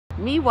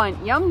Me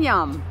want yum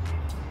yum.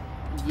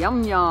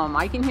 Yum yum.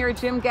 I can hear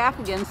Jim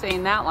Gaffigan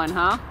saying that one,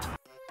 huh?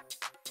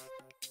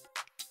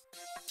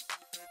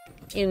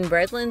 In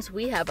Redlands,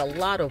 we have a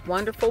lot of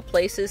wonderful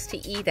places to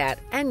eat at,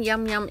 and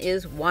Yum Yum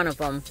is one of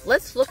them.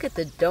 Let's look at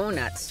the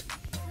donuts.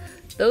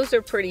 Those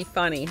are pretty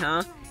funny,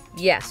 huh?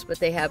 Yes, but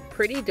they have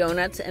pretty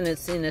donuts, and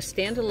it's in a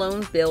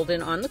standalone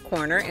building on the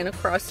corner, and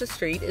across the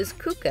street is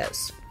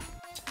Kuka's.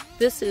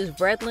 This is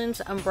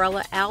Redlands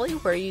Umbrella Alley,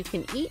 where you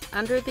can eat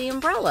under the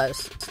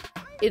umbrellas.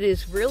 It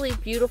is really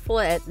beautiful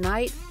at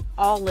night,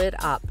 all lit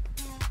up.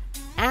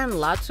 And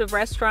lots of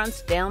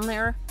restaurants down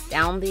there,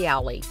 down the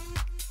alley.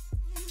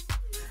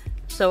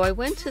 So I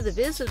went to the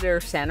visitor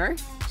center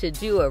to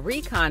do a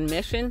recon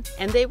mission,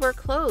 and they were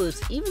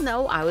closed, even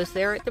though I was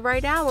there at the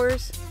right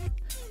hours.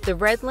 The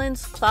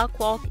Redlands clock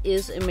walk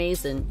is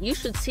amazing. You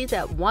should see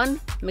that one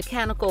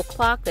mechanical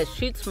clock that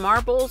shoots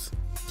marbles.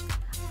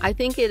 I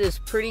think it is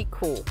pretty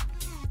cool.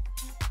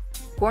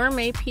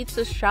 Gourmet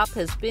Pizza Shop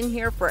has been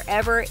here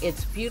forever.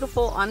 It's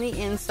beautiful on the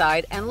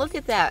inside, and look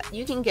at that.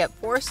 You can get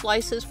 4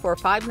 slices for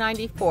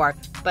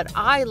 $5.94, but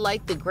I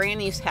like the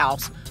Granny's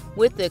House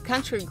with the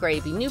country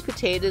gravy, new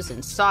potatoes,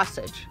 and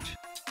sausage.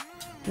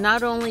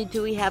 Not only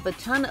do we have a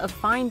ton of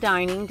fine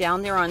dining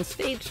down there on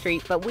State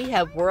Street, but we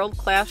have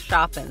world-class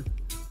shopping.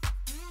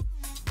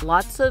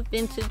 Lots of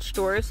vintage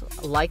stores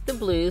like the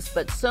Blues,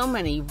 but so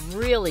many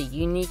really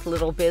unique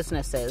little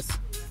businesses.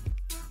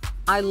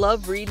 I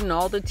love reading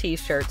all the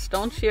t-shirts,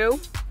 don't you?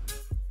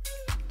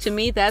 To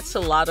me, that's a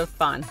lot of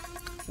fun.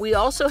 We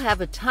also have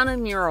a ton of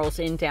murals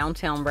in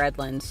downtown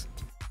Redlands.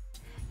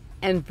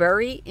 And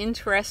very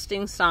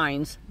interesting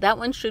signs. That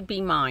one should be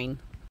mine.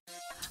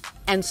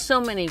 And so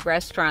many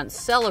restaurants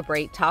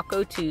celebrate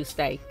Taco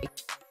Tuesday.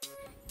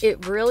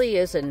 It really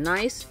is a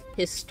nice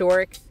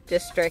historic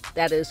district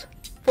that is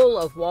full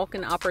of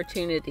walk-in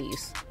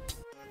opportunities.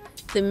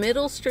 The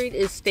middle street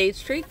is State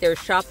Street. There's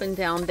shopping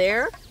down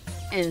there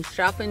and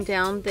shopping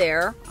down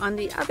there on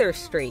the other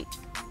street.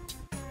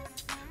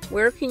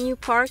 Where can you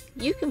park?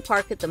 You can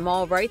park at the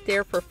mall right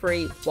there for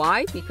free.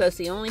 Why? Because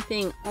the only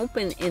thing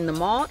open in the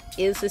mall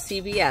is the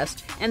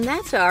CVS, and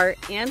that's our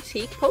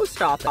antique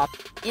post office.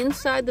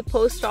 Inside the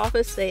post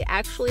office, they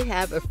actually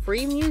have a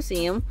free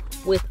museum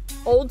with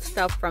old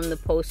stuff from the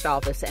post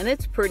office, and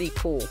it's pretty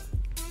cool.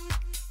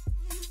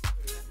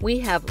 We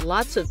have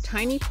lots of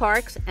tiny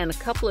parks and a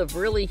couple of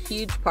really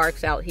huge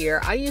parks out here.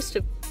 I used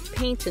to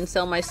paint and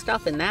sell my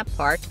stuff in that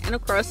park, and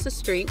across the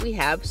street we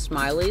have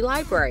Smiley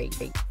Library.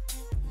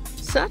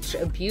 Such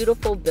a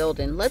beautiful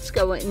building. Let's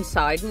go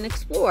inside and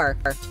explore.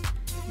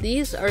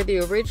 These are the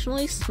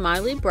originally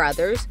Smiley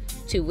brothers,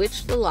 to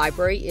which the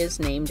library is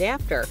named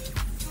after.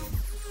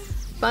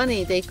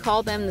 Funny, they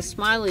call them the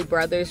Smiley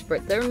brothers,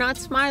 but they're not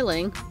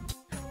smiling.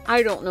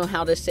 I don't know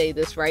how to say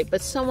this right,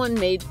 but someone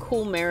made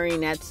cool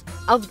marionettes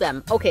of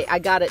them. Okay, I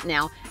got it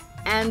now.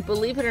 And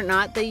believe it or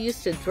not, they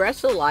used to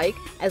dress alike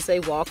as they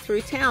walked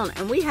through town,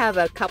 and we have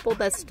a couple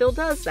that still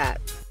does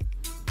that.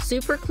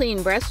 Super clean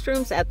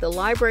restrooms at the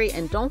library,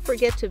 and don't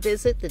forget to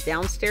visit the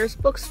downstairs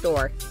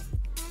bookstore.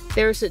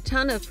 There's a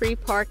ton of free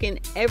parking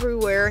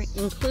everywhere,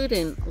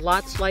 including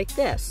lots like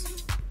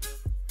this.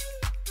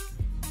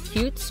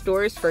 Cute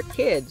stores for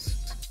kids.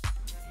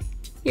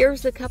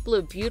 Here's a couple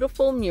of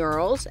beautiful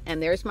murals,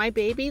 and there's my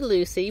baby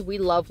Lucy. We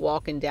love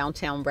walking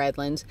downtown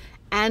Redlands.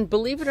 And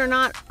believe it or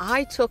not,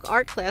 I took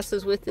art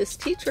classes with this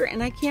teacher,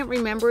 and I can't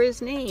remember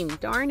his name.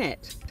 Darn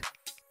it.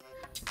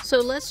 So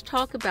let's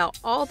talk about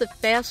all the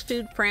fast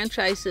food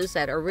franchises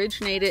that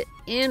originated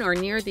in or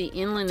near the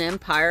Inland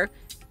Empire.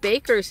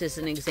 Baker's is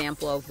an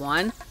example of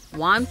one.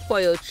 Juan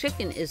Pollo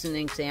Chicken is an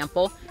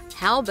example.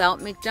 How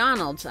about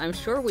McDonald's? I'm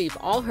sure we've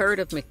all heard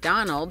of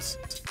McDonald's.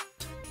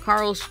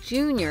 Carl's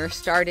Jr.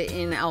 started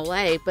in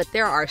LA, but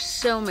there are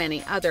so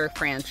many other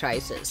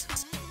franchises.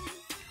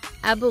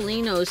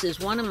 Abuelino's is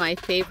one of my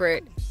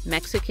favorite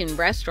Mexican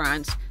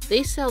restaurants.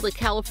 They sell the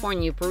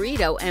California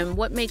burrito, and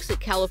what makes it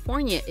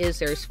California is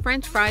there's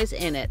French fries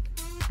in it.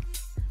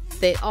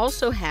 They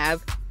also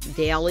have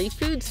daily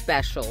food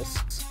specials.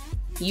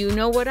 You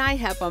know what I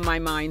have on my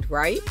mind,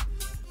 right?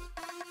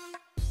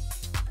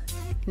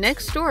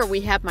 Next door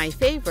we have my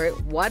favorite,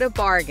 What a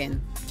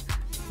Bargain.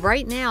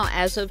 Right now,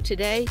 as of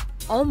today,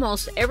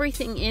 almost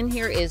everything in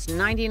here is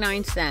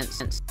 99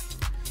 cents.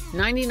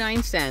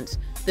 99 cents.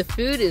 The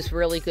food is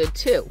really good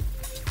too.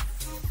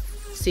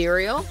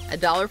 Cereal,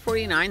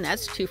 $1.49,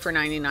 that's 2 for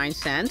 99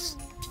 cents.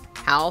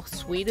 How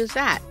sweet is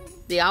that?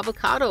 The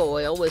avocado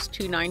oil was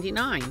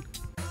 $2.99.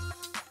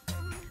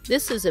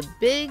 This is a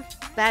big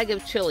bag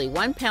of chili,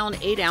 1 pound,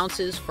 8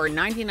 ounces for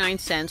 99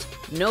 cents,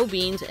 no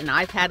beans, and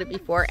I've had it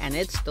before and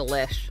it's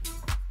delish.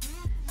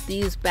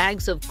 These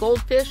bags of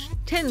goldfish,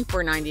 10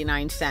 for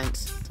 99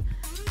 cents.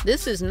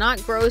 This is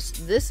not gross,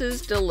 this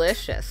is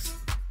delicious.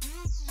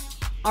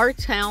 Our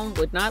town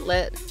would not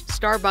let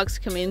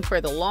Starbucks come in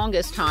for the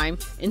longest time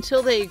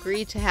until they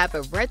agreed to have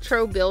a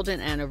retro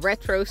building and a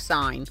retro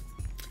sign.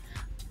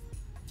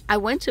 I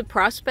went to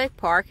Prospect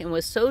Park and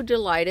was so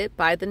delighted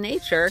by the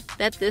nature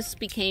that this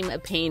became a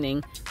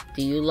painting.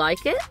 Do you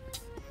like it?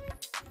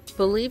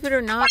 Believe it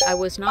or not, I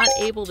was not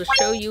able to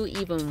show you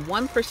even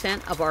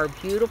 1% of our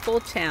beautiful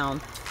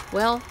town.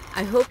 Well,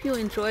 I hope you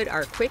enjoyed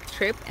our quick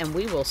trip, and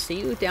we will see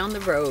you down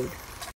the road.